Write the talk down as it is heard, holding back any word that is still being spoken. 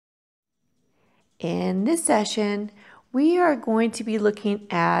In this session, we are going to be looking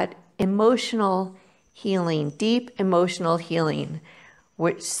at emotional healing, deep emotional healing,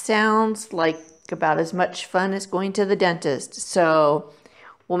 which sounds like about as much fun as going to the dentist. So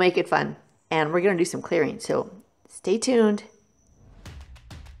we'll make it fun, and we're going to do some clearing. So stay tuned.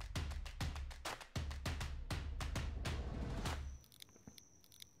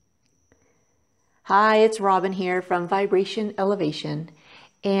 Hi, it's Robin here from Vibration Elevation,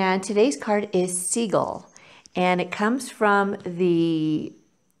 and today's card is Seagull, and it comes from the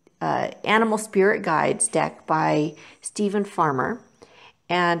Animal Spirit Guides deck by Stephen Farmer.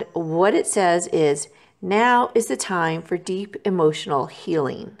 And what it says is, now is the time for deep emotional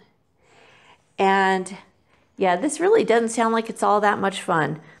healing. And yeah, this really doesn't sound like it's all that much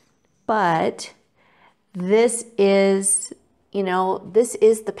fun, but this is, this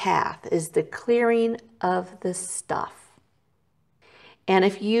is the path, is the clearing of the stuff. And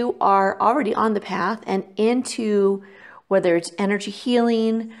if you are already on the path and into whether it's energy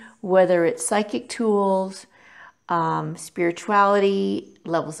healing, whether it's psychic tools, spirituality,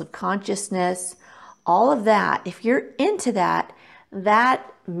 levels of consciousness, all of that, if you're into that,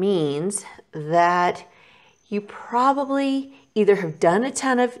 that means that you probably either have done a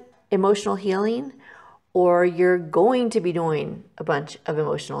ton of emotional healing or you're going to be doing a bunch of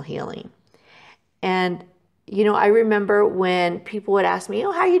emotional healing. And, I remember when people would ask me,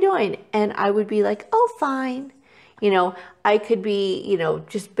 oh, how are you doing? And I would be like, oh, fine. I could be,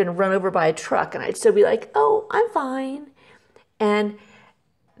 just been run over by a truck and I'd still be like, oh, I'm fine. And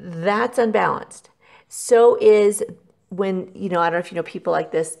that's unbalanced. So is when, I don't know if you know people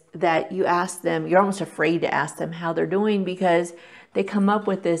like this, that you ask them, you're almost afraid to ask them how they're doing because they come up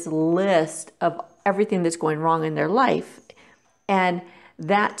with this list of everything that's going wrong in their life. And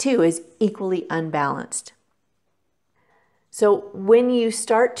that too is equally unbalanced. So when you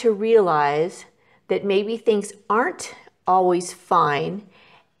start to realize that maybe things aren't always fine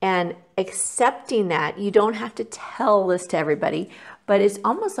and accepting that, you don't have to tell this to everybody, but it's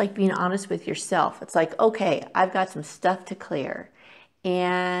almost like being honest with yourself. It's like, okay, I've got some stuff to clear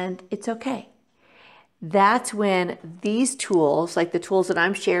and it's okay. That's when these tools, like the tools that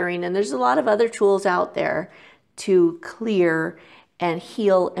I'm sharing, and there's a lot of other tools out there to clear and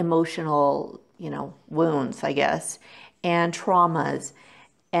heal emotional, wounds, I guess, and traumas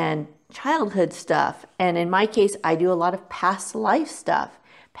and childhood stuff. And in my case, I do a lot of past life stuff,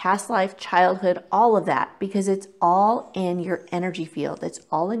 past life, childhood, all of that, because it's all in your energy field. It's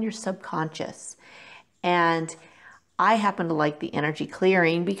all in your subconscious. And I happen to like the energy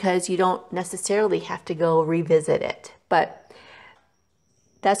clearing because you don't necessarily have to go revisit it. But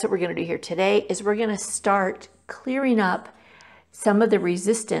that's what we're going to do here today, is we're going to start clearing up some of the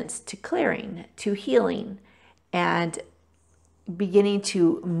resistance to clearing, to healing, and beginning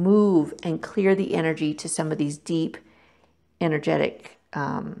to move and clear the energy to some of these deep, energetic,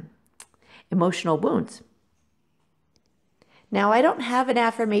 emotional wounds. Now, I don't have an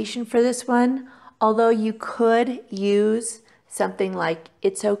affirmation for this one, although you could use something like,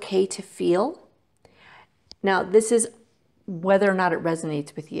 it's okay to feel. Now, this is whether or not it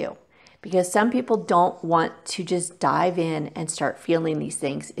resonates with you, because some people don't want to just dive in and start feeling these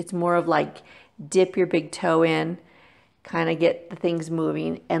things. It's more of like, dip your big toe in, kind of get the things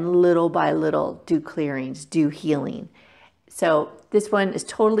moving, and little by little do clearings, do healing. So this one is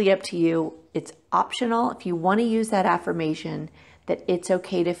totally up to you. It's optional. If you want to use that affirmation that it's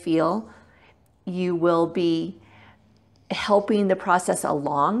okay to feel, you will be helping the process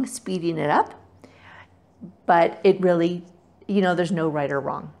along, speeding it up. But it really, there's no right or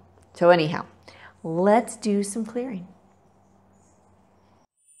wrong. So anyhow, let's do some clearing.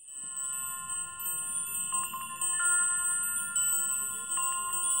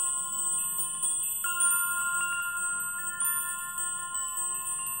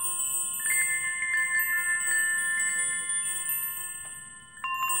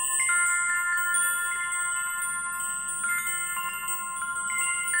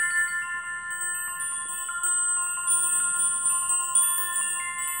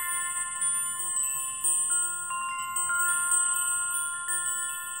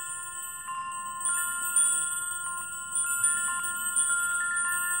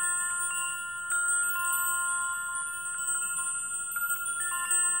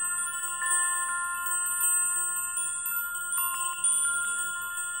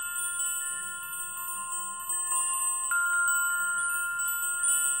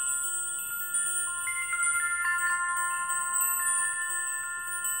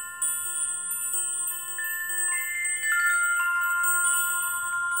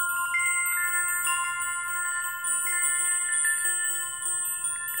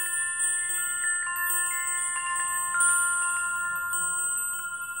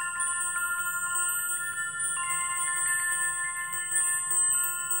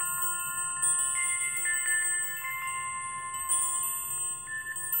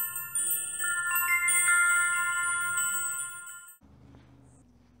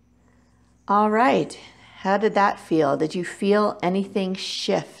 All right. How did that feel? Did you feel anything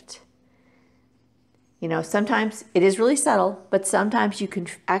shift? You know, sometimes it is really subtle, but sometimes you can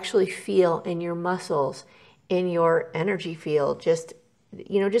actually feel in your muscles, in your energy field, just,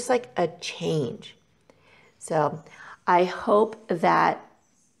 you know, just like a change. So I hope that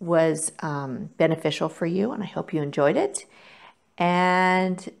was beneficial for you, and I hope you enjoyed it.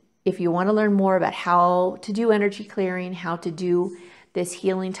 And if you want to learn more about how to do energy clearing, how to do this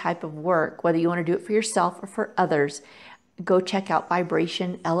healing type of work, whether you want to do it for yourself or for others, go check out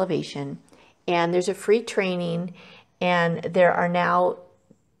Vibration Elevation. And there's a free training, and there are now,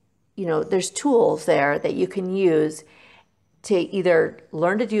 you know, there's tools there that you can use to either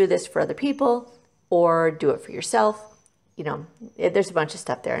learn to do this for other people or do it for yourself. You know, there's a bunch of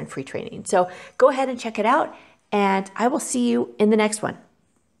stuff there in free training. So go ahead and check it out, and I will see you in the next one.